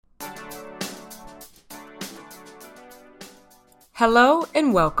Hello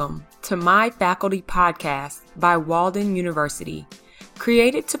and welcome to My Faculty Podcast by Walden University,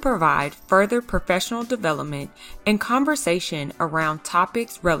 created to provide further professional development and conversation around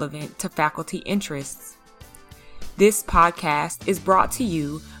topics relevant to faculty interests. This podcast is brought to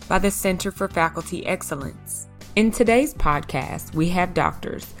you by the Center for Faculty Excellence. In today's podcast, we have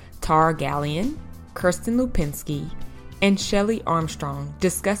Doctors Tara Gallion, Kirsten Lupinski, and Shelley Armstrong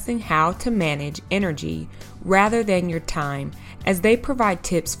discussing how to manage energy rather than your time as they provide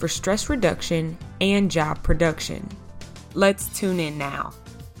tips for stress reduction and job production. Let's tune in now.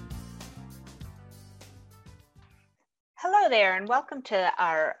 Hello there, and welcome to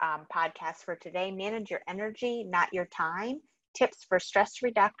our podcast for today, Manage Your Energy, Not Your Time, Tips for Stress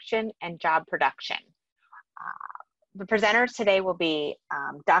Reduction and Job Production. The presenters today will be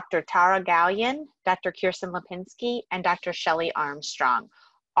Dr. Tara Gallion, Dr. Kirsten Lupinski, and Dr. Shelley Armstrong,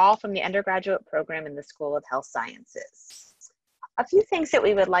 all from the undergraduate program in the School of Health Sciences. A few things that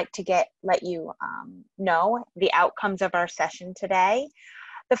we would like to let you know, the outcomes of our session today.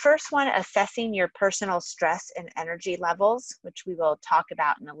 The first one, assessing your personal stress and energy levels, which we will talk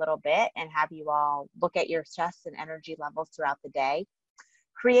about in a little bit and have you all look at your stress and energy levels throughout the day.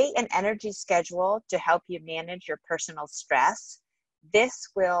 Create an energy schedule to help you manage your personal stress. This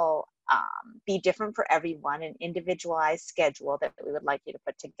will be different for everyone, an individualized schedule that we would like you to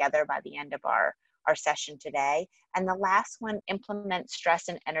put together by the end of our session today. And the last one, implement stress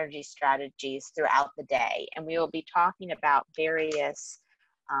and energy strategies throughout the day. And we will be talking about various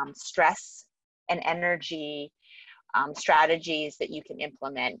stress and energy strategies that you can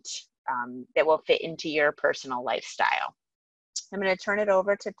implement that will fit into your personal lifestyle. I'm going to turn it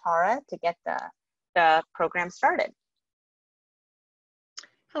over to Tara to get the program started.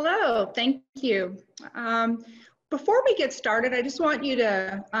 Hello, thank you. Before we get started, I just want you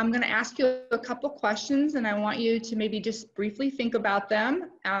to, I'm going to ask you a couple questions and I want you to maybe just briefly think about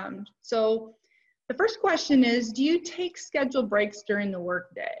them. So the first question is, do you take scheduled breaks during the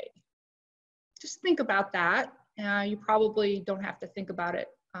workday? Just think about that. You probably don't have to think about it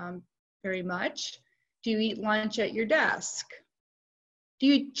very much. Do you eat lunch at your desk? Do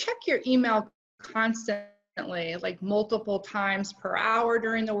you check your email constantly, like multiple times per hour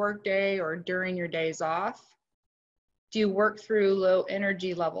during the workday or during your days off? Do you work through low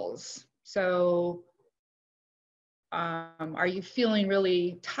energy levels? So are you feeling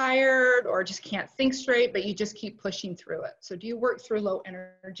really tired or just can't think straight, but you just keep pushing through it? So do you work through low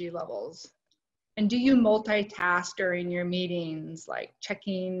energy levels? And do you multitask during your meetings, like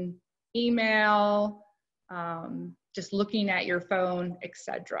checking email, just looking at your phone,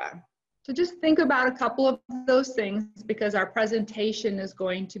 etc.? So just think about a couple of those things because our presentation is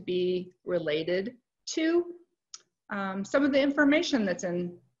going to be related to some of the information that's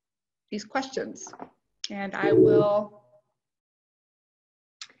in these questions. And I will.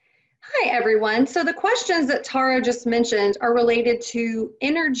 Hi, everyone. So the questions that Tara just mentioned are related to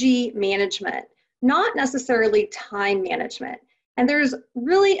energy management, not necessarily time management. And there's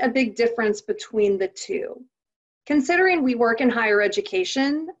really a big difference between the two. Considering we work in higher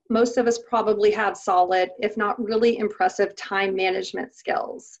education, most of us probably have solid, if not really impressive, time management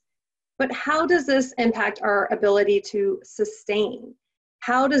skills. But how does this impact our ability to sustain?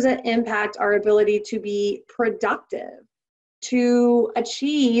 How does it impact our ability to be productive, to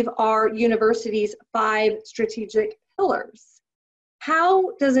achieve our university's 5 strategic pillars?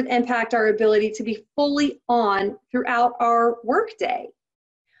 How does it impact our ability to be fully on throughout our workday?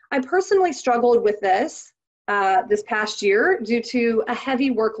 I personally struggled with this past year due to a heavy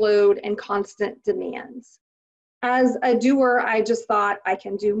workload and constant demands. As a doer, I just thought I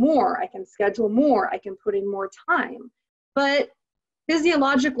can do more, I can schedule more, I can put in more time. But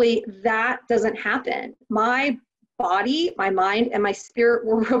physiologically, that doesn't happen. My body, my mind, and my spirit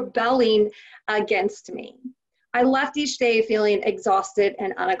were rebelling against me. I left each day feeling exhausted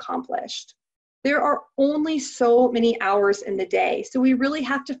and unaccomplished. There are only so many hours in the day, so we really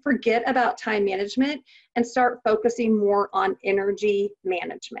have to forget about time management and start focusing more on energy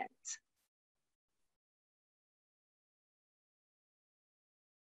management.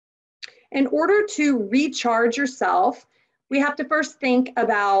 In order to recharge yourself, we have to first think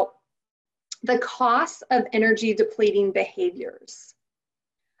about the costs of energy depleting behaviors.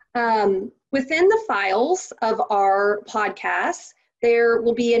 Within the files of our podcast, there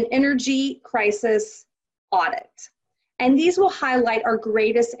will be an energy crisis audit. And these will highlight our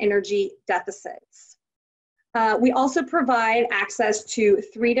greatest energy deficits. We also provide access to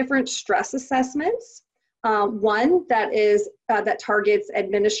 3 different stress assessments. One that targets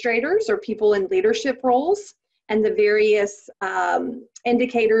administrators or people in leadership roles and the various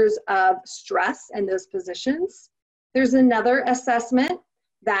indicators of stress in those positions. There's another assessment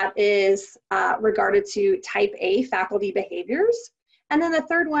that is regarded to type A faculty behaviors. And then the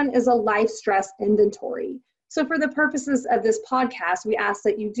third one is a life stress inventory. So for the purposes of this podcast, we ask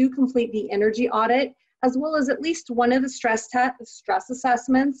that you do complete the energy audit, as well as at least one of the stress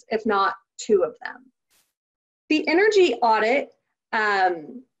assessments, if not two of them. The energy audit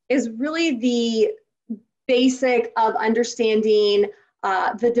is really the basic of understanding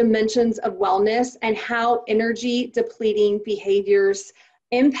the dimensions of wellness and how energy depleting behaviors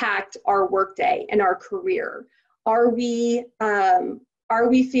impact our workday and our career. Are we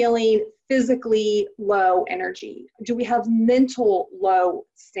feeling physically low energy? Do we have mental low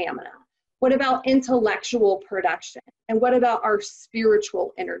stamina? What about intellectual production? And what about our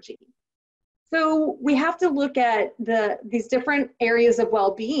spiritual energy? So we have to look at these different areas of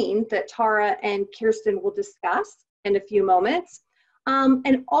well-being that Tara and Kirsten will discuss in a few moments,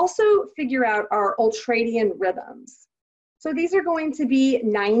 and also figure out our ultradian rhythms. So these are going to be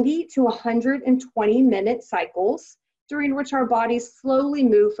 90 to 120 minute cycles during which our bodies slowly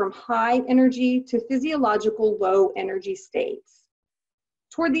move from high energy to physiological low energy states.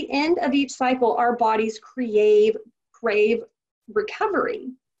 Toward the end of each cycle, our bodies crave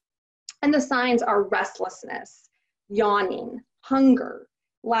recovery. And the signs are restlessness, yawning, hunger,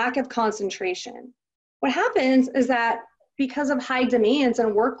 lack of concentration. What happens is that because of high demands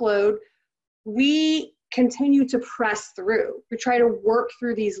and workload, we continue to press through. We try to work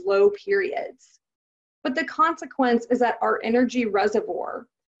through these low periods. But the consequence is that our energy reservoir,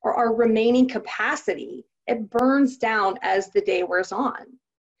 or our remaining capacity, it burns down as the day wears on.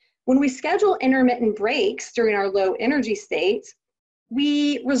 When we schedule intermittent breaks during our low energy states,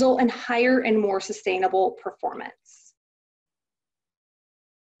 we result in higher and more sustainable performance.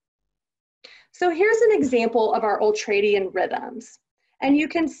 So here's an example of our ultradian rhythms. And you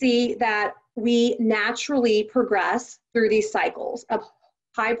can see that we naturally progress through these cycles of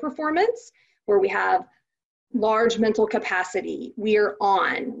high performance, where we have large mental capacity, we are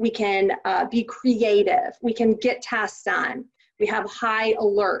on, we can be creative, we can get tasks done, we have high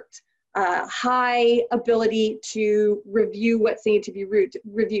alert, high ability to review what's needed to be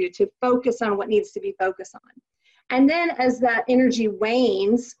reviewed, to focus on what needs to be focused on. And then as that energy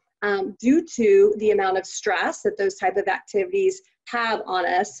wanes due to the amount of stress that those type of activities have on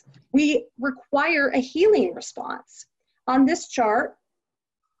us, we require a healing response. On this chart,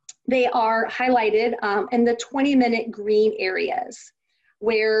 they are highlighted in the 20-minute green areas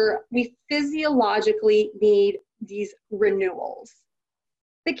where we physiologically need these renewals.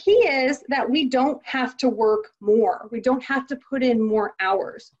 The key is that we don't have to work more. We don't have to put in more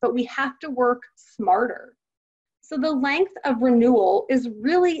hours, but we have to work smarter. So the length of renewal is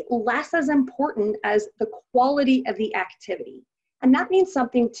really less as important as the quality of the activity. And that means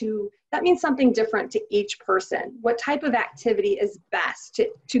something different to each person. What type of activity is best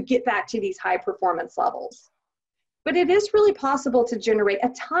to get back to these high performance levels? But it is really possible to generate a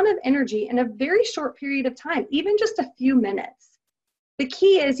ton of energy in a very short period of time, even just a few minutes. The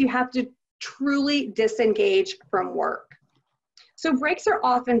key is you have to truly disengage from work. So breaks are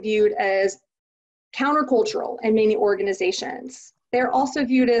often viewed as countercultural in many organizations. They're also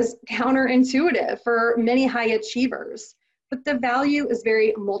viewed as counterintuitive for many high achievers, but the value is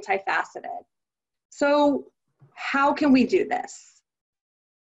very multifaceted. So how can we do this?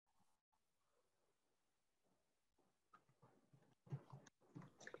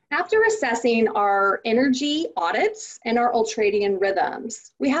 After assessing our energy audits and our ultradian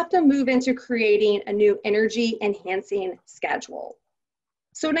rhythms, we have to move into creating a new energy enhancing schedule.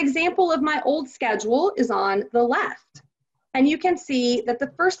 So an example of my old schedule is on the left. And you can see that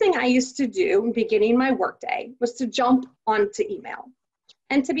the first thing I used to do in beginning my workday was to jump onto email.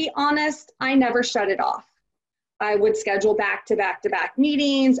 And to be honest, I never shut it off. I would schedule back-to-back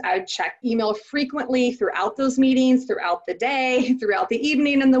meetings. I would check email frequently throughout those meetings, throughout the day, throughout the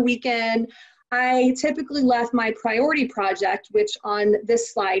evening and the weekend. I typically left my priority project, which on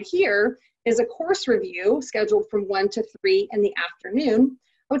this slide here is a course review scheduled from 1 to 3 in the afternoon.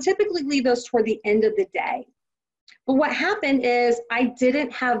 I would typically leave those toward the end of the day. But what happened is I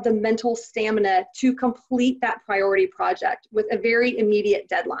didn't have the mental stamina to complete that priority project with a very immediate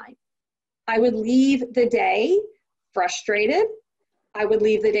deadline. I would leave the day frustrated, I would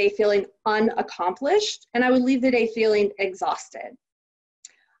leave the day feeling unaccomplished, and I would leave the day feeling exhausted.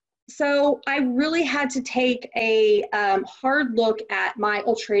 So I really had to take a hard look at my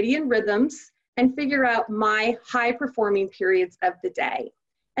ultradian rhythms and figure out my high performing periods of the day.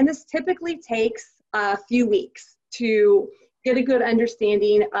 And this typically takes a few weeks to get a good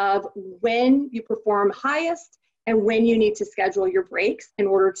understanding of when you perform highest and when you need to schedule your breaks in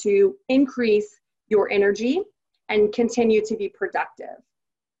order to increase your energy and continue to be productive.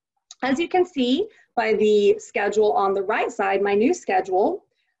 As you can see by the schedule on the right side, my new schedule,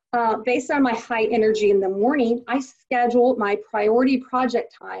 based on my high energy in the morning, I schedule my priority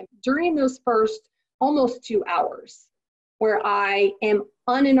project time during those first almost 2 hours where I am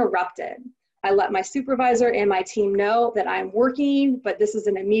uninterrupted. I let my supervisor and my team know that I'm working, but this is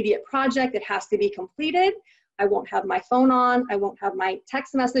an immediate project that has to be completed. I won't have my phone on. I won't have my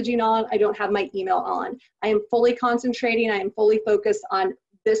text messaging on. I don't have my email on. I am fully concentrating. I am fully focused on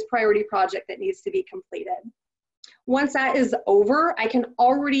this priority project that needs to be completed. Once that is over, I can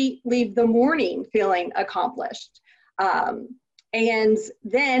already leave the morning feeling accomplished. And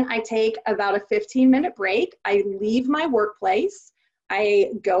then I take about a 15-minute break. I leave my workplace.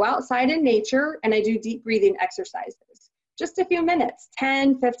 I go outside in nature and I do deep breathing exercises. Just a few minutes,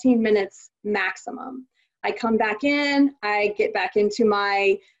 10, 15 minutes maximum. I come back in, I get back into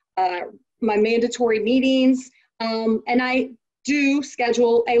my mandatory meetings, and I do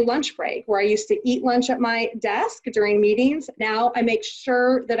schedule a lunch break where I used to eat lunch at my desk during meetings. Now I make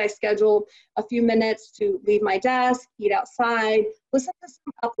sure that I schedule a few minutes to leave my desk, eat outside, listen to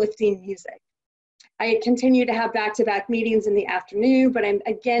some uplifting music. I continue to have back-to-back meetings in the afternoon, but I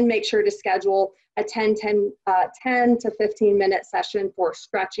again make sure to schedule a 10 to 15 minute session for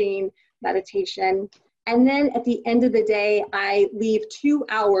stretching, meditation. And then at the end of the day, I leave 2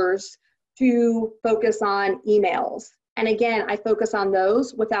 hours to focus on emails. And again, I focus on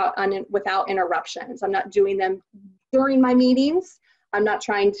those without interruptions. I'm not doing them during my meetings. I'm not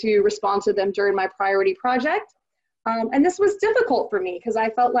trying to respond to them during my priority project. And this was difficult for me because I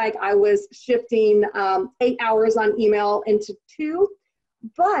felt like I was shifting 8 hours on email into 2,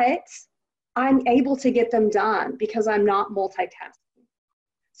 but I'm able to get them done because I'm not multitasking.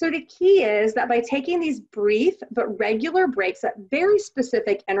 So the key is that by taking these brief but regular breaks at very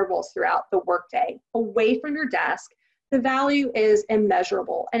specific intervals throughout the workday, away from your desk, the value is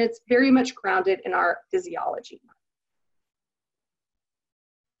immeasurable, and it's very much grounded in our physiology.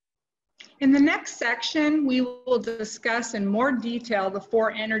 In the next section, we will discuss in more detail the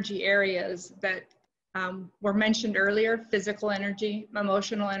 4 energy areas that were mentioned earlier: physical energy,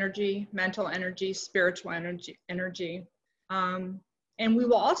 emotional energy, mental energy, spiritual energy. And we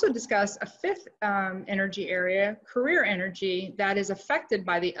will also discuss a 5th energy area, career energy, that is affected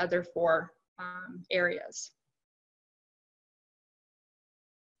by the other 4 areas.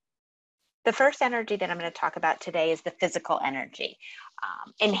 The first energy that I'm going to talk about today is the physical energy.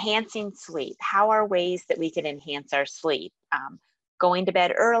 Enhancing sleep. How are ways that we can enhance our sleep? Going to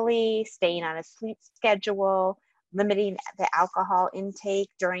bed early, staying on a sleep schedule, limiting the alcohol intake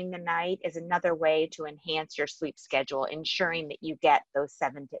during the night is another way to enhance your sleep schedule, ensuring that you get those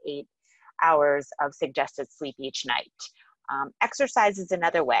 7 to 8 hours of suggested sleep each night. Exercise is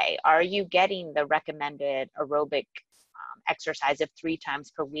another way. Are you getting the recommended aerobic exercise of 3 times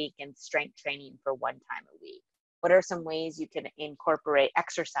per week and strength training for 1 time a week? What are some ways you can incorporate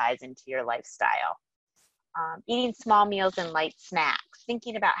exercise into your lifestyle? Eating small meals and light snacks,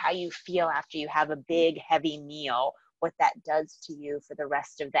 thinking about how you feel after you have a big, heavy meal, what that does to you for the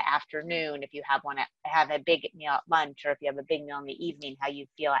rest of the afternoon. If you have a big meal at lunch, or if you have a big meal in the evening, how you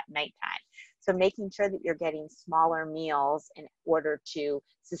feel at nighttime. So making sure that you're getting smaller meals in order to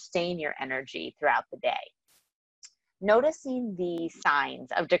sustain your energy throughout the day. Noticing the signs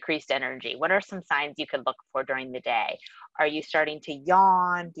of decreased energy. What are some signs you could look for during the day? Are you starting to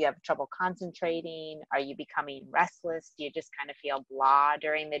yawn? Do you have trouble concentrating? Are you becoming restless? Do you just kind of feel blah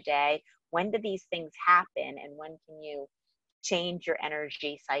during the day? When do these things happen, and when can you change your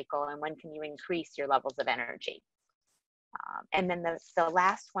energy cycle, and when can you increase your levels of energy? And then the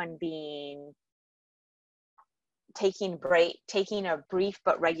last one being taking a brief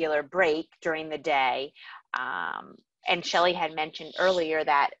but regular break during the day. And Shelley had mentioned earlier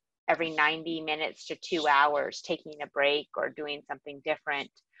that every 90 minutes to 2 hours, taking a break or doing something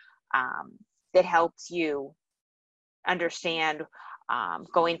different that helps you understand,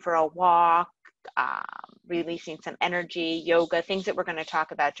 going for a walk, releasing some energy, yoga, things that we're going to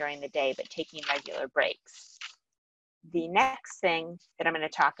talk about during the day, but taking regular breaks. The next thing that I'm going to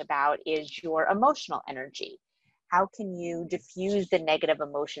talk about is your emotional energy. How can you diffuse the negative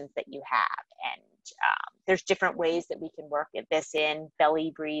emotions that you have? And there's different ways that we can work at this in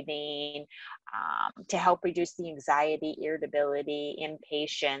belly breathing to help reduce the anxiety, irritability,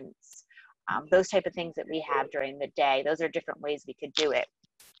 impatience, those type of things that we have during the day. Those are different ways we could do it.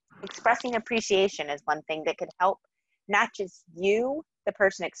 Expressing appreciation is one thing that could help not just you, the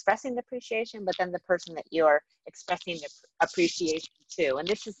person expressing the appreciation, but then the person that you're expressing the appreciation to. And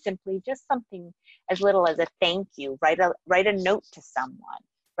this is simply just something as little as a thank you. Write a note to someone.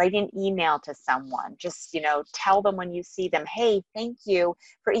 Write an email to someone. Just, tell them when you see them, hey, thank you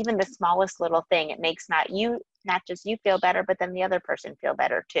for even the smallest little thing. It makes not just you feel better, but then the other person feel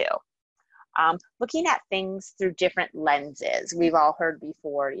better too. Looking at things through different lenses. We've all heard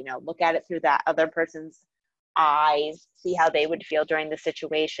before, look at it through that other person's eyes, see how they would feel during the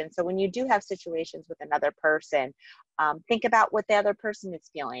situation. So when you do have situations with another person, think about what the other person is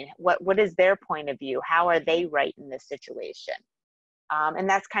feeling. What is their point of view? How are they right in this situation? And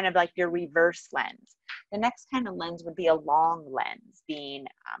that's kind of like your reverse lens. The next kind of lens would be a long lens, being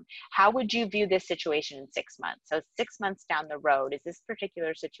how would you view this situation in 6 months? So 6 months down the road, is this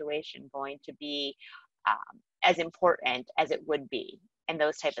particular situation going to be as important as it would be? And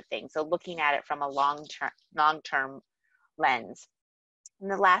those type of things. So looking at it from a long-term lens.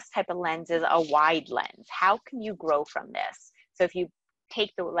 And the last type of lens is a wide lens. How can you grow from this? So if you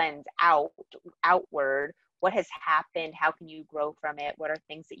take the lens outward, what has happened? How can you grow from it? What are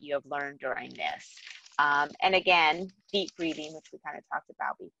things that you have learned during this? And again, deep breathing, which we kind of talked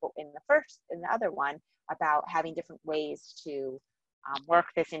about before in the other one, about having different ways to work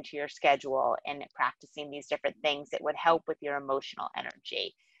this into your schedule and practicing these different things that would help with your emotional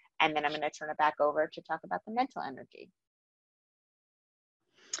energy. And then I'm going to turn it back over to talk about the mental energy.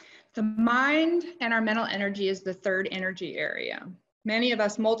 The mind and our mental energy is the third energy area. Many of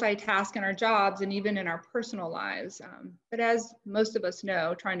us multitask in our jobs and even in our personal lives. But as most of us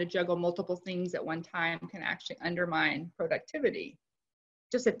know, trying to juggle multiple things at one time can actually undermine productivity.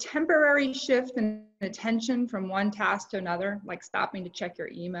 Just a temporary shift in attention from one task to another, like stopping to check your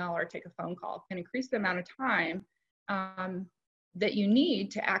email or take a phone call, can increase the amount of time that you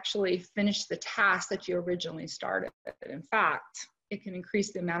need to actually finish the task that you originally started. In fact, it can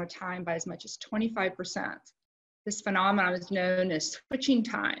increase the amount of time by as much as 25%. This phenomenon is known as switching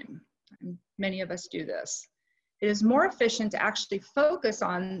time. And many of us do this. It is more efficient to actually focus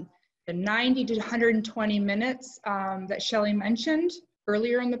on the 90 to 120 minutes that Shelley mentioned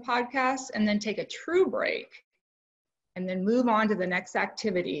earlier in the podcast, and then take a true break, and then move on to the next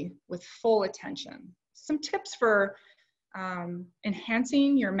activity with full attention. Some tips for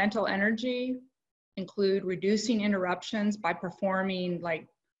enhancing your mental energy include reducing interruptions by performing like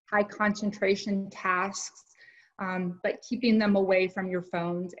high concentration tasks, but keeping them away from your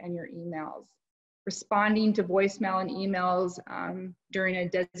phones and your emails. Responding to voicemail and emails during a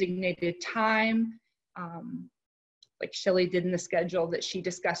designated time, like Shelley did in the schedule that she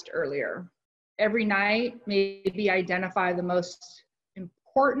discussed earlier. Every night, maybe identify the most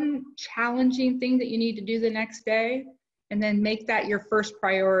important, challenging thing that you need to do the next day, and then make that your first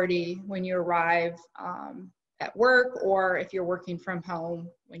priority when you arrive at work, or if you're working from home,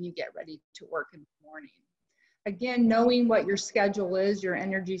 when you get ready to work in the morning. Again, knowing what your schedule is, your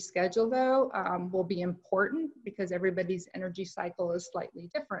energy schedule though, will be important because everybody's energy cycle is slightly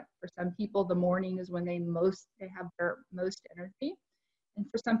different. For some people, the morning is when they have their most energy. And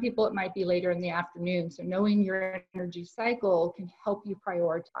for some people, it might be later in the afternoon. So knowing your energy cycle can help you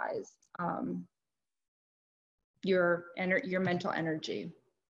prioritize your mental energy.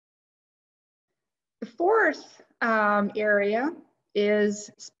 The fourth area is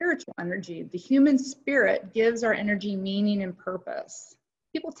spiritual energy. The human spirit gives our energy meaning and purpose.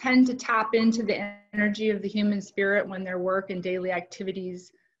 People tend to tap into the energy of the human spirit when their work and daily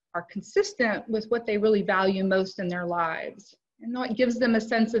activities are consistent with what they really value most in their lives. And it gives them a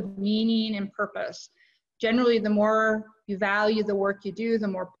sense of meaning and purpose. Generally, the more you value the work you do, the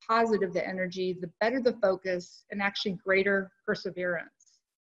more positive the energy, the better the focus, and actually greater perseverance.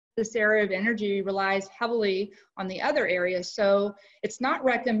 This area of energy relies heavily on the other areas, so it's not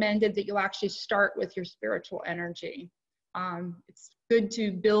recommended that you actually start with your spiritual energy. It's good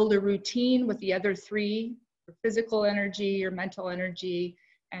to build a routine with the other three, your physical energy, your mental energy,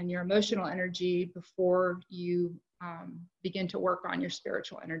 and your emotional energy before you begin to work on your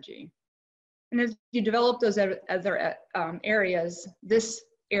spiritual energy. And as you develop those other areas, this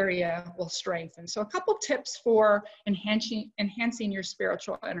area will strengthen. So a couple tips for enhancing your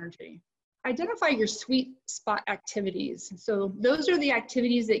spiritual energy. Identify your sweet spot activities. So those are the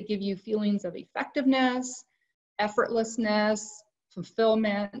activities that give you feelings of effectiveness, effortlessness,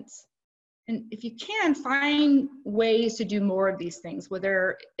 fulfillment. And if you can, find ways to do more of these things,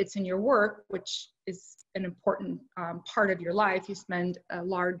 whether it's in your work, which is an important part of your life. You spend a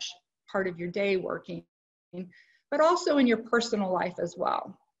large part of your day working, but also in your personal life as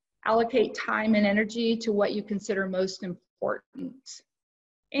well. Allocate time and energy to what you consider most important.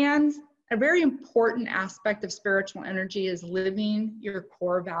 And a very important aspect of spiritual energy is living your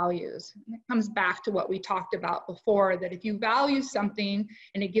core values. And it comes back to what we talked about before, that if you value something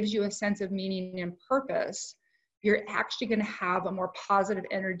and it gives you a sense of meaning and purpose, you're actually going to have a more positive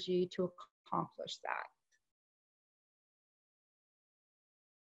energy to accomplish that.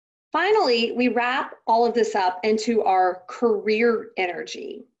 Finally, we wrap all of this up into our career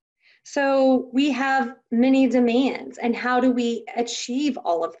energy. So we have many demands, and how do we achieve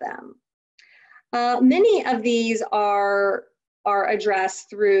all of them? Many of these are addressed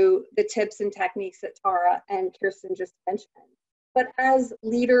through the tips and techniques that Tara and Kirsten just mentioned. But as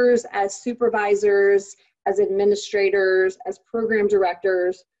leaders, as supervisors, as administrators, as program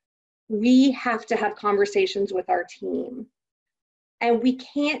directors, we have to have conversations with our team. And we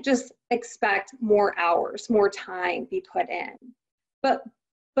can't just expect more hours, more time be put in. But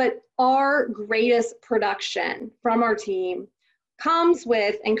our greatest production from our team comes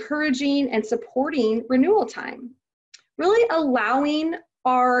with encouraging and supporting renewal time, really allowing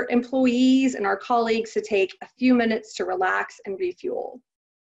our employees and our colleagues to take a few minutes to relax and refuel,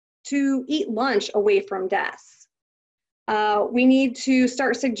 to eat lunch away from desks. We need to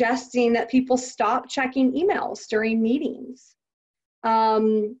start suggesting that people stop checking emails during meetings.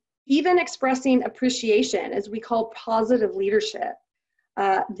 Even expressing appreciation, as we call positive leadership,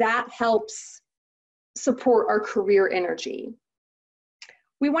 that helps support our career energy.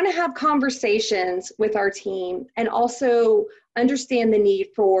 We want to have conversations with our team and also understand the need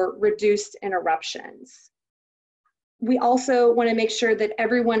for reduced interruptions. We also want to make sure that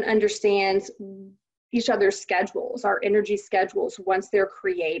everyone understands each other's schedules, our energy schedules, once they're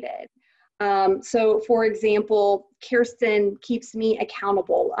created. So for example, Kirsten keeps me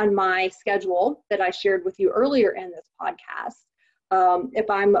accountable on my schedule that I shared with you earlier in this podcast. If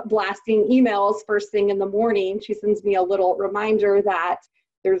I'm blasting emails first thing in the morning, she sends me a little reminder that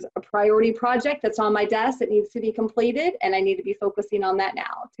there's a priority project that's on my desk that needs to be completed, and I need to be focusing on that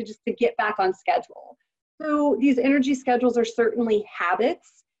now to get back on schedule. So these energy schedules are certainly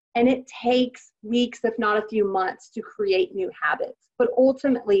habits, and it takes weeks, if not a few months, to create new habits. But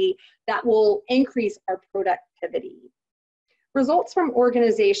ultimately, that will increase our productivity. Results from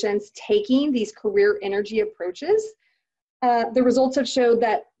organizations taking these career energy approaches, the results have showed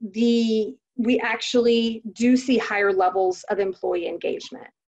that we actually do see higher levels of employee engagement.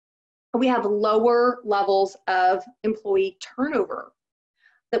 We have lower levels of employee turnover,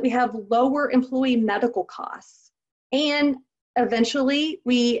 that we have lower employee medical costs, and eventually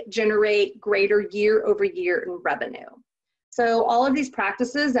we generate greater year-over-year in revenue. So all of these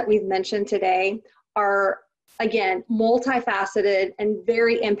practices that we've mentioned today are, again, multifaceted and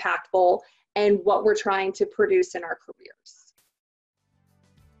very impactful in what we're trying to produce in our careers.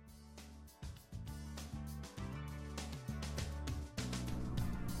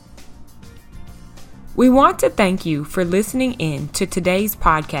 We want to thank you for listening in to today's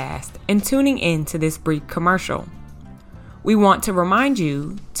podcast and tuning in to this brief commercial. We want to remind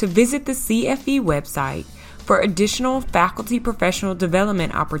you to visit the CFE website for additional faculty professional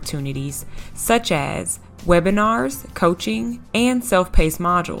development opportunities such as webinars, coaching, and self-paced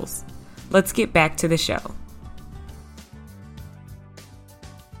modules. Let's get back to the show.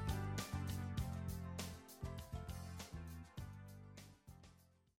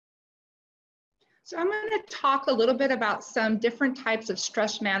 So I'm going to talk a little bit about some different types of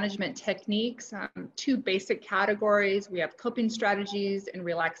stress management techniques, two basic categories. We have coping strategies and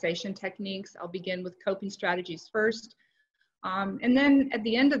relaxation techniques. I'll begin with coping strategies first. And then at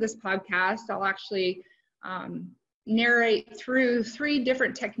the end of this podcast, I'll actually narrate through 3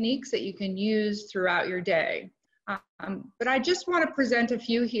 different techniques that you can use throughout your day. But I just want to present a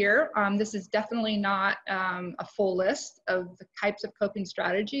few here. This is definitely not a full list of the types of coping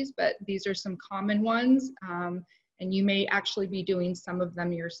strategies, but these are some common ones, and you may actually be doing some of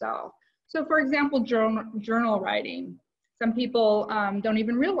them yourself. So for example, journal writing. Some people don't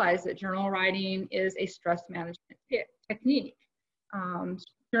even realize that journal writing is a stress management technique.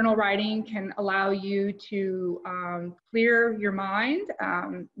 Journal writing can allow you to clear your mind,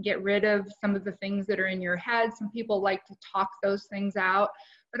 get rid of some of the things that are in your head. Some people like to talk those things out,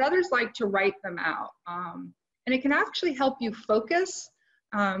 but others like to write them out. And it can actually help you focus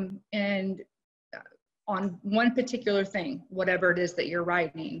and on one particular thing, whatever it is that you're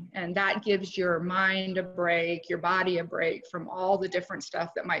writing. And that gives your mind a break, your body a break from all the different stuff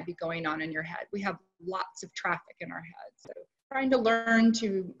that might be going on in your head. We have lots of traffic in our head. So trying to learn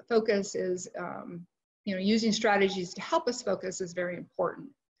to focus is, using strategies to help us focus is very important.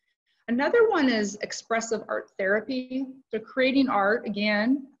 Another one is expressive art therapy. So creating art,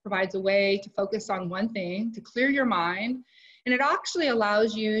 again, provides a way to focus on one thing, to clear your mind, and it actually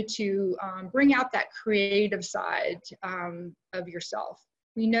allows you to bring out that creative side of yourself.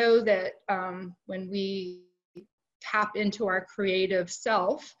 We know that when we tap into our creative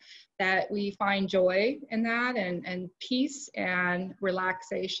self, that we find joy in that, and peace and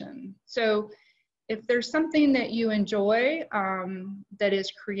relaxation. So if there's something that you enjoy that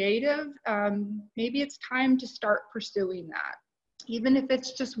is creative, maybe it's time to start pursuing that, even if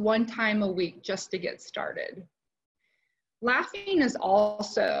it's just one time a week, just to get started. Laughing is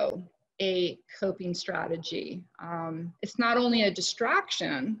also a coping strategy. It's not only a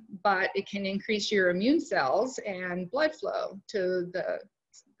distraction, but it can increase your immune cells and blood flow to the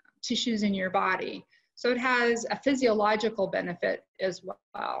tissues in your body. So it has a physiological benefit as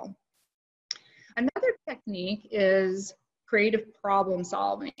well. Another technique is creative problem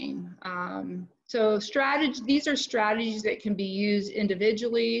solving. So these are strategies that can be used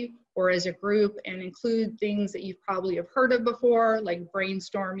individually or as a group, and include things that you probably have heard of before, like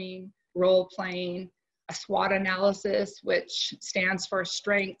brainstorming, role playing, a SWOT analysis, which stands for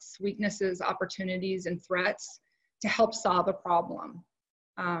strengths, weaknesses, opportunities, and threats, to help solve a problem.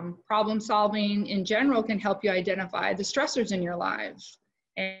 Problem solving in general can help you identify the stressors in your lives.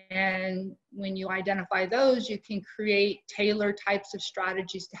 And when you identify those, you can create tailored types of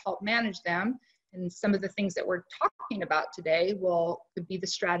strategies to help manage them. And some of the things that we're talking about today could be the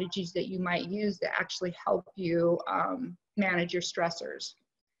strategies that you might use to actually help you manage your stressors.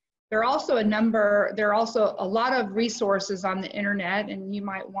 There are also a lot of resources on the internet, and you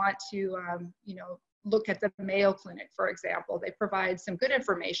might want to, look at the Mayo Clinic, for example. They provide some good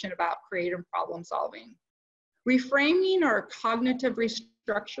information about creative problem solving. Reframing or cognitive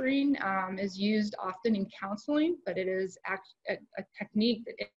restructuring is used often in counseling, but it is a technique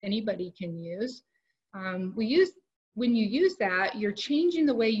that anybody can use. When you use that, you're changing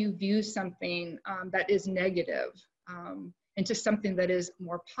the way you view something that is negative into something that is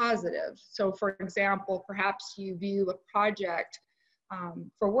more positive. So for example, perhaps you view a project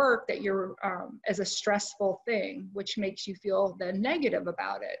for work that you're as a stressful thing, which makes you feel then negative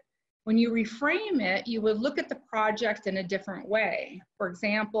about it. When you reframe it, you would look at the project in a different way. For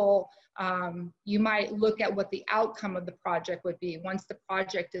example, you might look at what the outcome of the project would be. Once the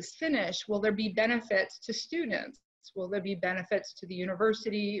project is finished, will there be benefits to students? Will there be benefits to the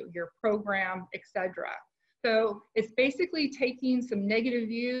university, your program, etc.? So it's basically taking some negative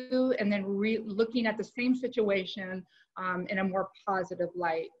view and then looking at the same situation in a more positive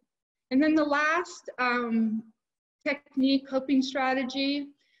light. And then the last technique, coping strategy,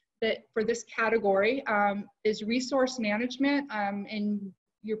 that for this category is resource management, and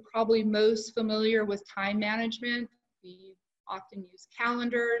you're probably most familiar with time management. We often use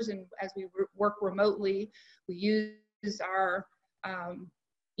calendars, and as we work remotely, we use our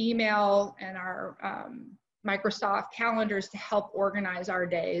email and our Microsoft calendars to help organize our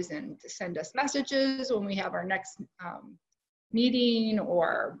days and to send us messages when we have our next meeting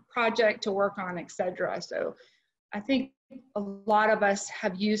or project to work on, etc. So I think a lot of us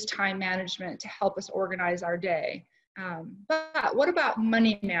have used time management to help us organize our day. But what about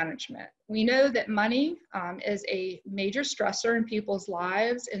money management? We know that money is a major stressor in people's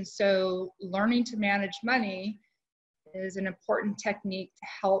lives, and so learning to manage money is an important technique to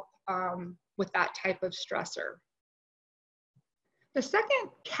help with that type of stressor. The second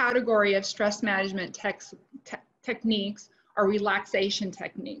category of stress management techniques are relaxation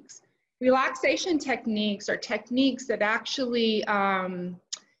techniques. Relaxation techniques are techniques that actually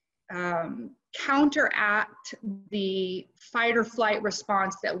counteract the fight or flight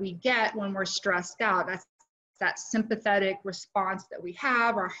response that we get when we're stressed out. That's that sympathetic response that we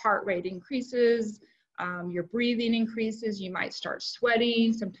have. Our heart rate increases, your breathing increases, you might start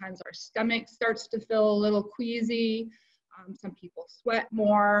sweating, sometimes our stomach starts to feel a little queasy, some people sweat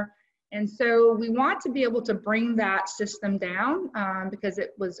more. And so we want to be able to bring that system down because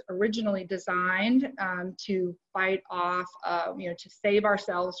it was originally designed to fight off, to save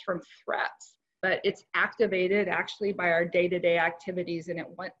ourselves from threats. But it's activated actually by our day-to-day activities, and it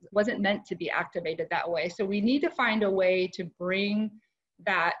wasn't meant to be activated that way. So we need to find a way to bring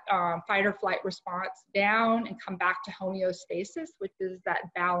that fight or flight response down and come back to homeostasis, which is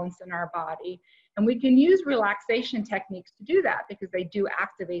that balance in our body. And we can use relaxation techniques to do that because they do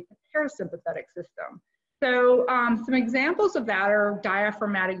activate the parasympathetic system. So some examples of that are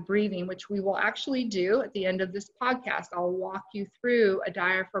diaphragmatic breathing, which we will actually do at the end of this podcast. I'll walk you through a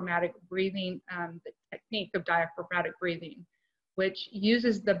diaphragmatic breathing, the technique of diaphragmatic breathing, which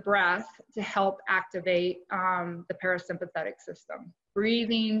uses the breath to help activate the parasympathetic system.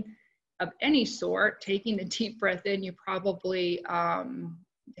 Breathing of any sort, taking a deep breath in, you probably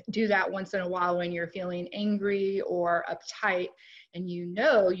do that once in a while when you're feeling angry or uptight, and you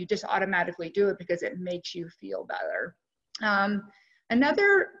just automatically do it because it makes you feel better.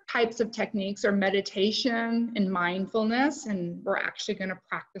 Another types of techniques are meditation and mindfulness, and we're actually going to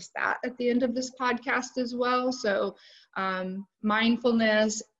practice that at the end of this podcast as well. So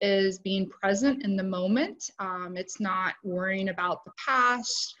mindfulness is being present in the moment. It's not worrying about the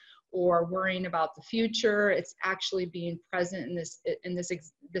past or worrying about the future. It's actually being present in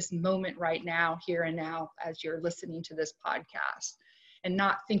this moment right now, here and now, as you're listening to this podcast, and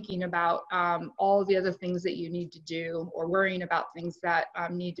not thinking about all the other things that you need to do or worrying about things that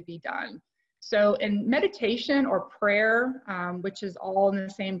need to be done. So in meditation or prayer, which is all in the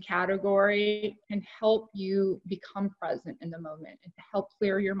same category, can help you become present in the moment and to help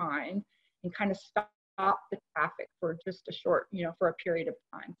clear your mind and kind of stop the traffic for just a short, for a period of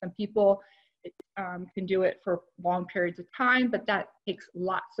time. Some people can do it for long periods of time, but that takes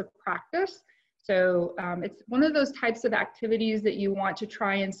lots of practice. So it's one of those types of activities that you want to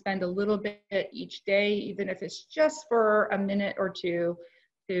try and spend a little bit each day, even if it's just for a minute or two,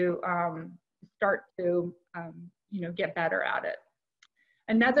 to start to get better at it.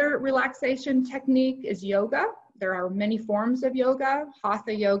 Another relaxation technique is yoga. There are many forms of yoga.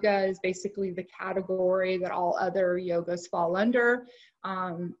 Hatha yoga is basically the category that all other yogas fall under,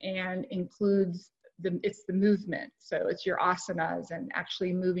 and includes it's the movement. So it's your asanas and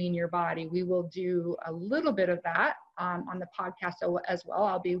actually moving your body. We will do a little bit of that on the podcast as well.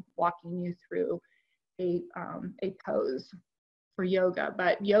 I'll be walking you through a pose for yoga.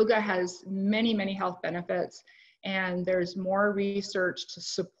 But yoga has many, many health benefits, and there's more research to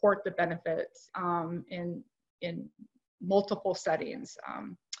support the benefits in multiple settings,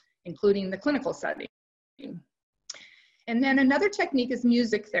 including the clinical setting. And then another technique is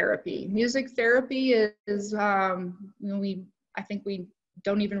music therapy. Music therapy is, I think we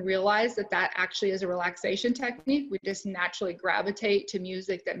don't even realize that actually is a relaxation technique. We just naturally gravitate to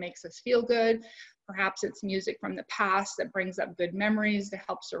music that makes us feel good. Perhaps it's music from the past that brings up good memories, that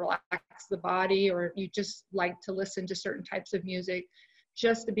helps to relax the body, or you just like to listen to certain types of music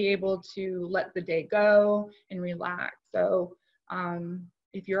just to be able to let the day go and relax. So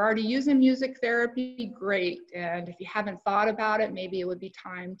if you're already using music therapy, great. And if you haven't thought about it, maybe it would be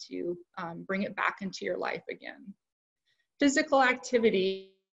time to bring it back into your life again. Physical activity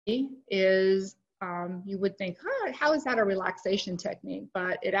is, you would think, how is that a relaxation technique?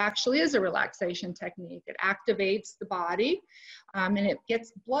 But it actually is a relaxation technique. It activates the body, and it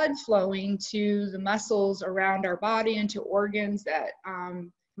gets blood flowing to the muscles around our body and to organs that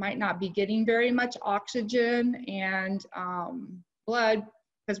might not be getting very much oxygen and blood,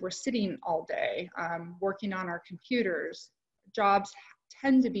 because we're sitting all day working on our computers. Jobs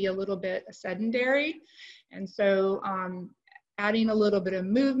tend to be a little bit sedentary, and so adding a little bit of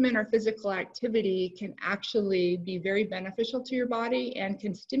movement or physical activity can actually be very beneficial to your body and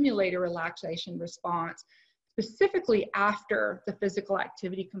can stimulate a relaxation response. Specifically after the physical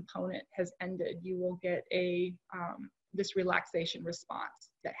activity component has ended, you will get this relaxation response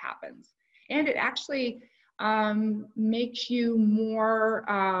that happens. And it actually makes you more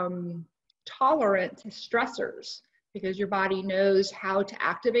tolerant to stressors, because your body knows how to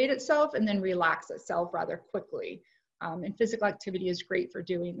activate itself and then relax itself rather quickly. And physical activity is great for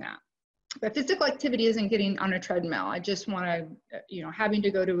doing that. But physical activity isn't getting on a treadmill. I just want to, having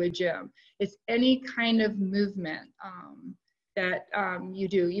to go to a gym. It's any kind of movement that you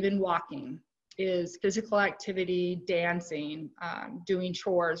do, even walking is physical activity, dancing, doing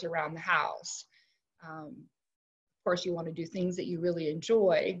chores around the house. Of course, you want to do things that you really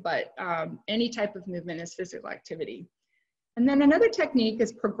enjoy, but any type of movement is physical activity. And then another technique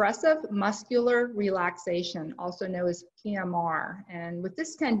is progressive muscular relaxation, also known as PMR. And with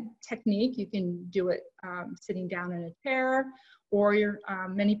this technique, you can do it sitting down in a chair, or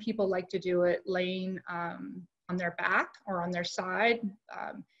many people like to do it laying on their back or on their side.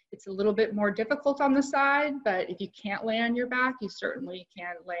 It's a little bit more difficult on the side, but if you can't lay on your back, you certainly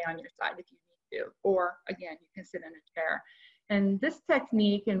can lay on your side if you need to. Or again, you can sit in a chair. And this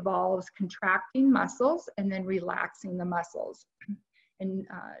technique involves contracting muscles and then relaxing the muscles. And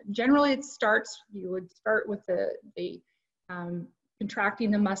generally you would start with the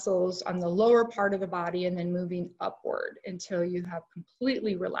contracting the muscles on the lower part of the body and then moving upward until you have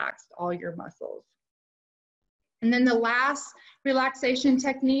completely relaxed all your muscles. And then the last relaxation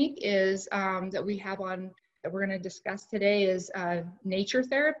technique is that we're going to discuss today is nature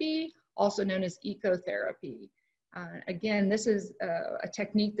therapy, also known as ecotherapy. Again, this is a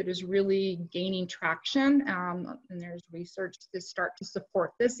technique that is really gaining traction, and there's research to start to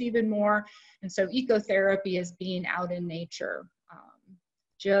support this even more. And so ecotherapy is being out in nature,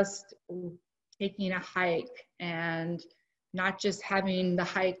 just taking a hike and not just having the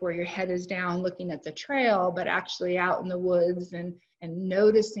hike where your head is down looking at the trail, but actually out in the woods and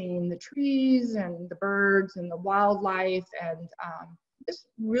noticing the trees and the birds and the wildlife. And just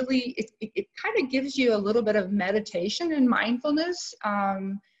really, it kind of gives you a little bit of meditation and mindfulness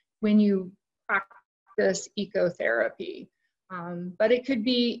when you practice ecotherapy. But it could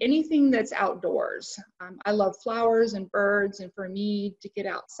be anything that's outdoors. I love flowers and birds, and for me to get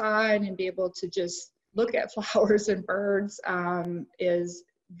outside and be able to just look at flowers and birds is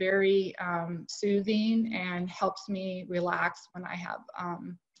very soothing and helps me relax when I have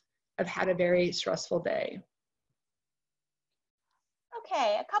I've had a very stressful day.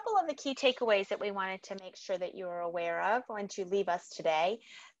 Okay, a couple of the key takeaways that we wanted to make sure that you are aware of when you leave us today.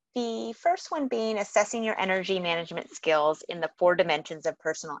 The first one being assessing your energy management skills in the 4 dimensions of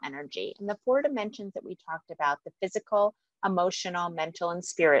personal energy. And the 4 dimensions that we talked about, the physical, emotional, mental, and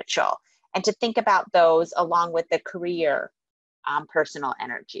spiritual. And to think about those along with the career personal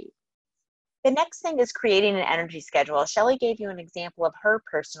energy. The next thing is creating an energy schedule. Shelley gave you an example of her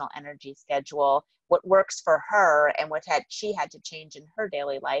personal energy schedule, what works for her and what she had to change in her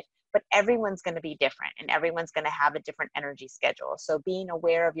daily life. But everyone's going to be different and everyone's going to have a different energy schedule. So being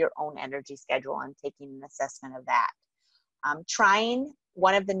aware of your own energy schedule and taking an assessment of that. Trying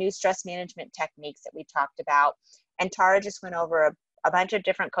one of the new stress management techniques that we talked about. And Tara just went over a bunch of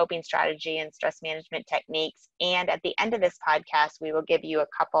different coping strategy and stress management techniques. And at the end of this podcast, we will give you a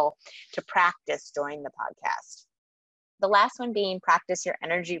couple to practice during the podcast. The last one being practice your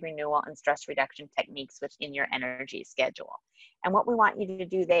energy renewal and stress reduction techniques within your energy schedule. And what we want you to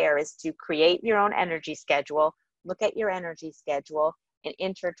do there is to create your own energy schedule, look at your energy schedule, and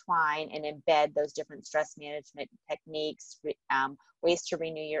intertwine and embed those different stress management techniques, ways to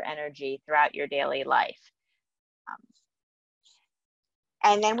renew your energy throughout your daily life.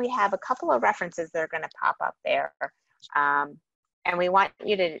 And then we have a couple of references that are going to pop up there. And we want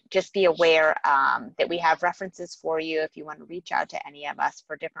you to just be aware that we have references for you if you want to reach out to any of us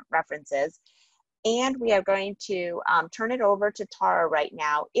for different references. And we are going to turn it over to Tara right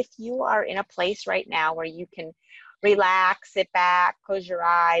now. If you are in a place right now where you can relax, sit back, close your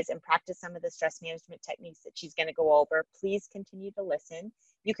eyes, and practice some of the stress management techniques that she's going to go over, please continue to listen.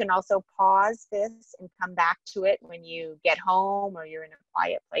 You can also pause this and come back to it when you get home or you're in a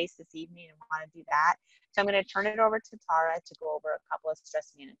quiet place this evening and want to do that. So I'm going to turn it over to Tara to go over a couple of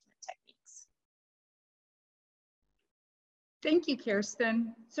stress management techniques. Thank you,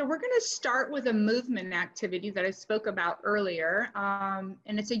 Kirsten. So we're going to start with a movement activity that I spoke about earlier,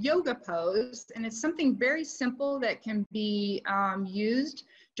 and it's a yoga pose, and it's something very simple that can be used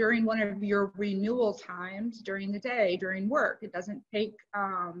during one of your renewal times during the day, during work. It doesn't take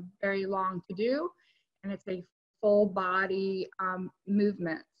very long to do, and it's a full body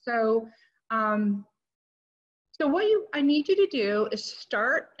movement. So, what I need you to do is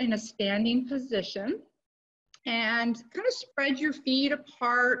start in a standing position and kind of spread your feet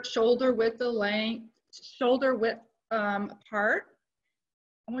apart, shoulder width apart. I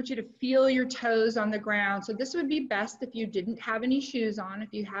want you to feel your toes on the ground. So this would be best if you didn't have any shoes on. If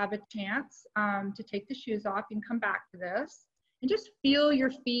you have a chance to take the shoes off, you can come back to this. And just feel your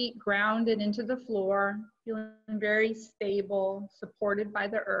feet grounded into the floor, feeling very stable, supported by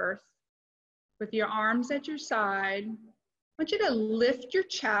the earth. With your arms at your side, I want you to lift your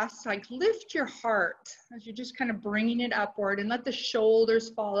chest, like lift your heart as you're just kind of bringing it upward, and let the shoulders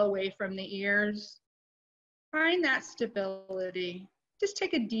fall away from the ears. Find that stability. Just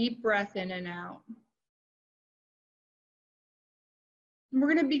take a deep breath in and out. And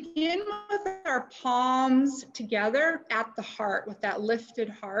we're going to begin with our palms together at the heart with that lifted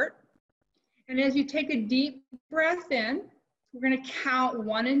heart. And as you take a deep breath in, we're going to count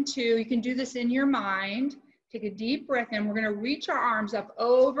 1 and 2. You can do this in your mind. Take a deep breath in. We're going to reach our arms up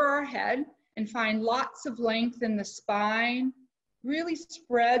over our head and find lots of length in the spine. Really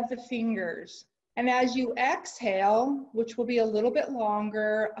spread the fingers. And as you exhale, which will be a little bit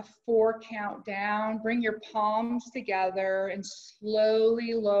longer, a 4 count down, bring your palms together and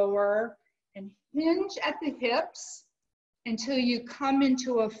slowly lower and hinge at the hips until you come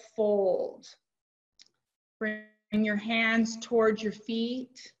into a fold. Bring your hands towards your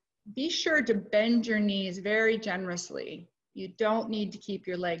feet. Be sure to bend your knees very generously. You don't need to keep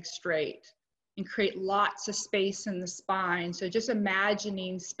your legs straight, and create lots of space in the spine. So just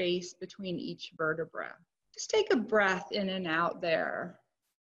imagining space between each vertebra. Just take a breath in and out there.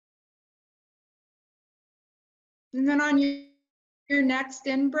 And then on your next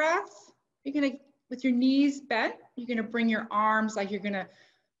in breath, you're gonna, with your knees bent, you're gonna bring your arms like you're gonna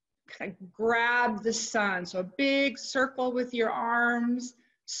kind of grab the sun. So a big circle with your arms.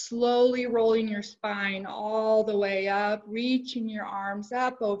 Slowly rolling your spine all the way up, reaching your arms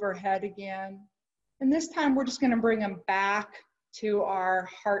up overhead again. And this time we're just going to bring them back to our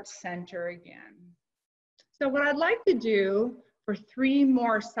heart center again. So what I'd like to do for 3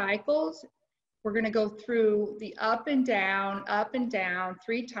 more cycles, we're going to go through the up and down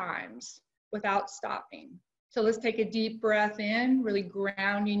 3 times without stopping. So let's take a deep breath in, really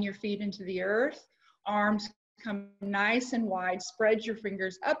grounding your feet into the earth. Arms come nice and wide. Spread your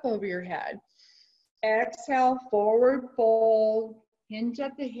fingers up over your head. Exhale, forward fold. Hinge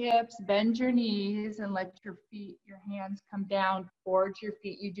at the hips, bend your knees, and let your hands come down towards your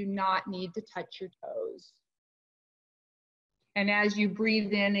feet. You do not need to touch your toes. And as you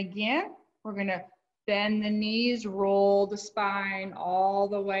breathe in again, we're going to bend the knees, roll the spine all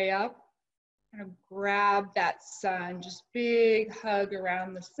the way up. Kind of grab that sun, just big hug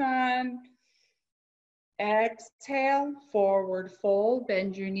around the sun. Exhale, forward fold,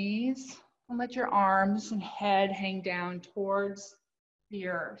 bend your knees, and let your arms and head hang down towards the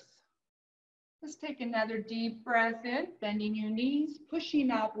earth. Let's take another deep breath in, bending your knees,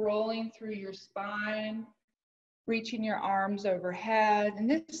 pushing up, rolling through your spine, reaching your arms overhead. And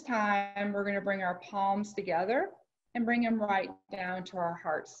this time we're going to bring our palms together and bring them right down to our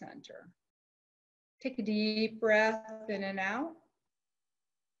heart center. Take a deep breath in and out.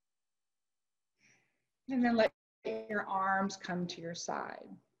 And then let your arms come to your side.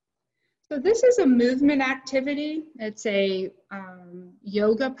 So this is a movement activity. It's a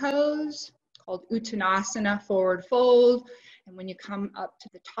yoga pose called Uttanasana, forward fold. And when you come up to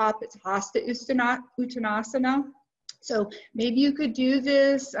the top, it's Hasta Uttanasana. So maybe you could do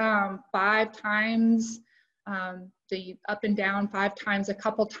this 5 times, the up and down 5 times, a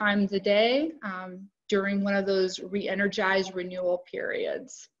couple times a day during one of those re-energize renewal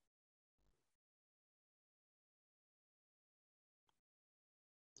periods.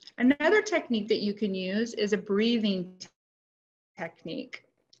 Another technique that you can use is a breathing technique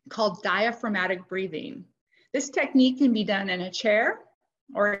called diaphragmatic breathing. This technique can be done in a chair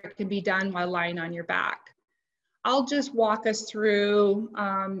or it can be done while lying on your back. I'll just walk us through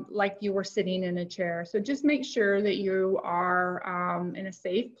like you were sitting in a chair. So just make sure that you are in a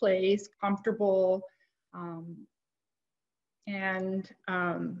safe place, comfortable, and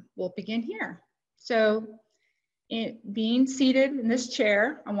we'll begin here. So being seated in this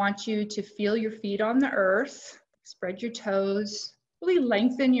chair, I want you to feel your feet on the earth, spread your toes, really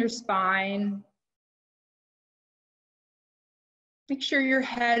lengthen your spine. Make sure your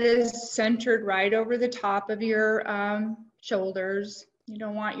head is centered right over the top of your shoulders. You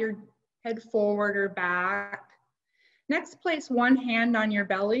don't want your head forward or back. Next, place one hand on your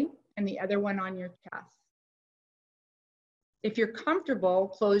belly and the other one on your chest. If you're comfortable,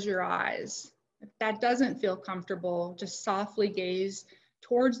 close your eyes. If that doesn't feel comfortable, just softly gaze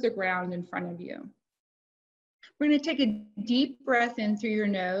towards the ground in front of you. We're going to take a deep breath in through your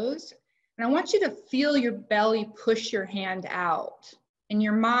nose. And I want you to feel your belly push your hand out. In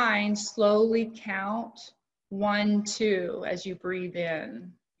your mind, slowly count 1, 2 as you breathe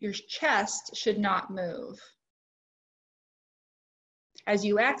in. Your chest should not move. As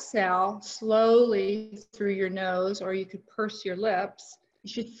you exhale, slowly through your nose, or you could purse your lips,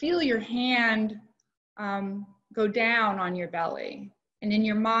 you should feel your hand go down on your belly. And in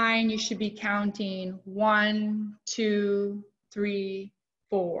your mind, you should be counting 1, 2, 3,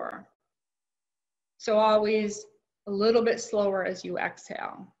 4. So always a little bit slower as you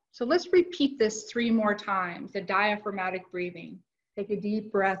exhale. So let's repeat this 3 more times, the diaphragmatic breathing. Take a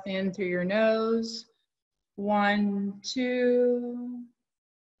deep breath in through your nose. 1, 2.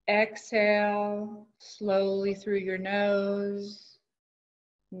 Exhale slowly through your nose.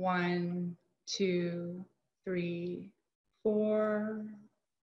 1, 2, 3, 4.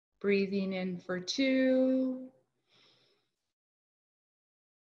 Breathing in for 2.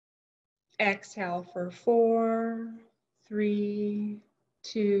 Exhale for 4, 3,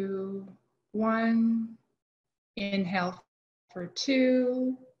 2, 1. Inhale for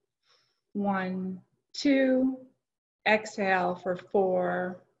 2, 1, 2. Exhale for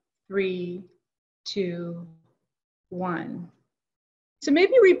 4, 3, 2, 1. So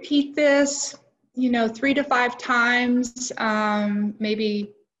maybe repeat this, 3 to 5 times,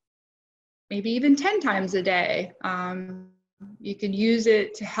 maybe even 10 times a day. You can use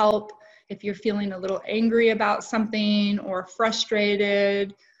it to help if you're feeling a little angry about something or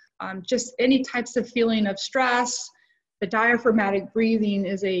frustrated, just any types of feeling of stress. The diaphragmatic breathing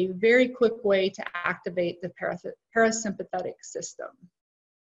is a very quick way to activate the parasympathetic system.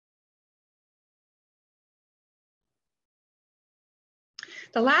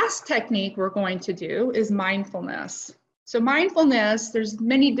 The last technique we're going to do is mindfulness. So mindfulness, there's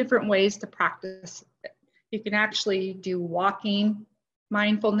many different ways to practice it. You can actually do walking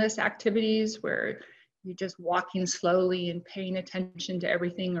mindfulness activities where you're just walking slowly and paying attention to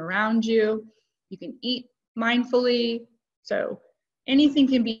everything around you. You can eat mindfully. So anything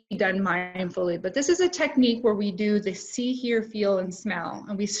can be done mindfully, but this is a technique where we do the see, hear, feel, and smell.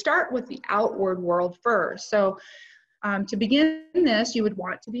 And we start with the outward world first. So to begin this, you would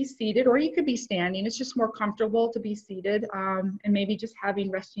want to be seated, or you could be standing. It's just more comfortable to be seated, and maybe just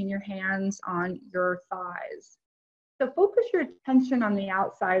resting your hands on your thighs. So focus your attention on the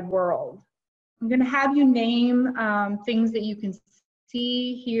outside world. I'm going to have you name things that you can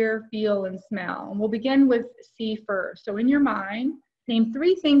see, hear, feel, and smell. And we'll begin with see first. So in your mind, name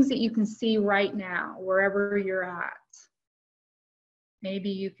 3 things that you can see right now, wherever you're at.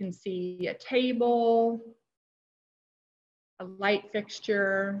 Maybe you can see a table, a light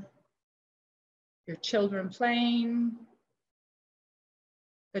fixture, your children playing,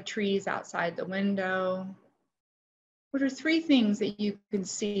 the trees outside the window. What are 3 things that you can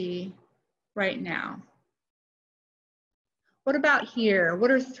see right now? What about here?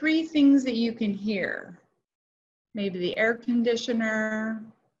 What are 3 things that you can hear? Maybe the air conditioner,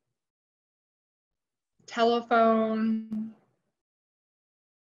 telephone,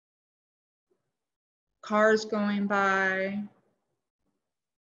 cars going by,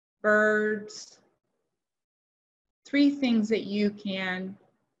 birds. 3 things that you can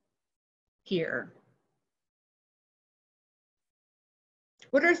hear.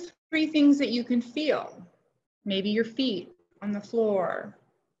 What are 3 things that you can feel? Maybe your feet on the floor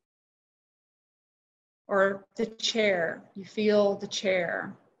or the chair. You feel the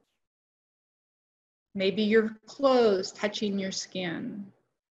chair. Maybe your clothes touching your skin.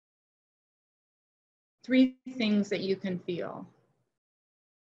 3 things that you can feel.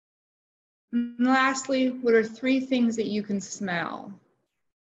 And lastly, what are 3 things that you can smell?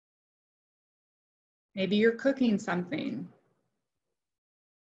 Maybe you're cooking something.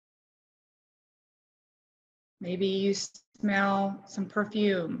 Maybe you smell some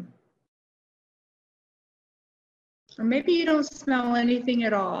perfume. Or maybe you don't smell anything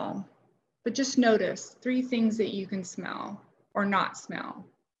at all, but just notice 3 things that you can smell or not smell.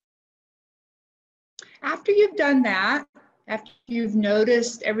 After you've done that, after you've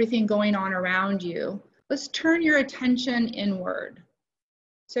noticed everything going on around you, let's turn your attention inward.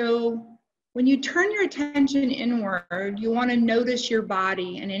 So when you turn your attention inward, you want to notice your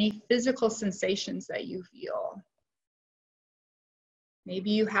body and any physical sensations that you feel.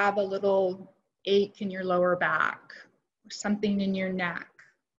 Maybe you have a little ache in your lower back, or something in your neck,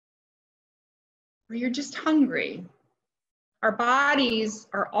 or you're just hungry. Our bodies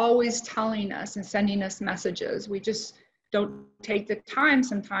are always telling us and sending us messages. We just don't take the time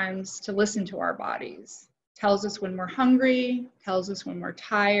sometimes to listen to our bodies. It tells us when we're hungry, tells us when we're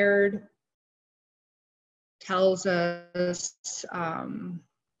tired, tells us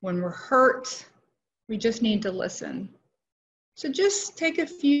when we're hurt. We just need to listen. So just take a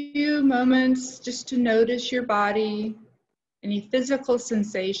few moments just to notice your body, any physical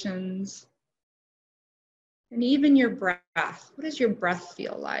sensations, and even your breath. What does your breath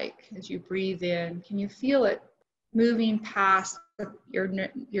feel like as you breathe in? Can you feel it moving past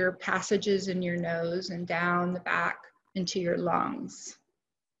your passages in your nose and down the back into your lungs?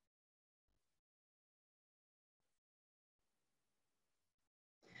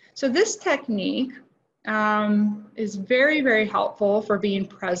 So this technique is very, very helpful for being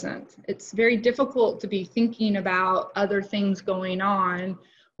present. It's very difficult to be thinking about other things going on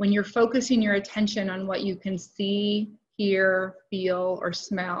when you're focusing your attention on what you can see, hear, feel, or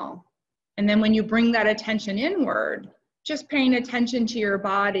smell. And then when you bring that attention inward, just paying attention to your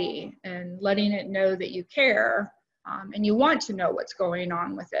body and letting it know that you care and you want to know what's going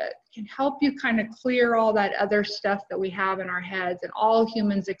on with it can help you kind of clear all that other stuff that we have in our heads. And all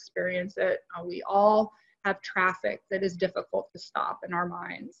humans experience it. We all have traffic that is difficult to stop in our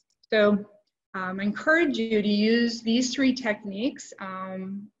minds. So I encourage you to use these 3 techniques,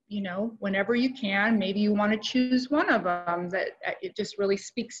 whenever you can. Maybe you want to choose one of them that it just really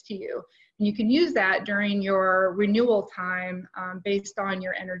speaks to you. And you can use that during your renewal time based on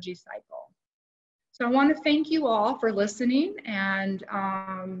your energy cycle. So I want to thank you all for listening. And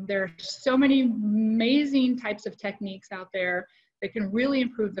there are so many amazing types of techniques out there that can really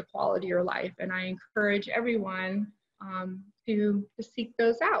improve the quality of your life. And I encourage everyone to seek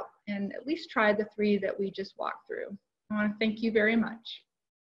those out and at least try the 3 that we just walked through. I want to thank you very much.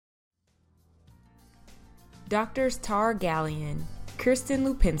 Doctors Tara Gallion, Kirsten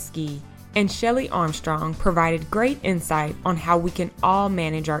Lupinski, and Shelley Armstrong provided great insight on how we can all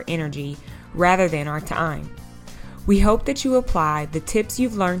manage our energy rather than our time. We hope that you apply the tips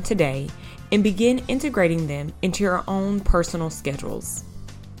you've learned today and begin integrating them into your own personal schedules.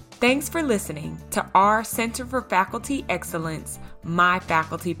 Thanks for listening to our Center for Faculty Excellence, My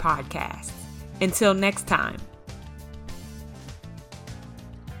Faculty podcast. Until next time.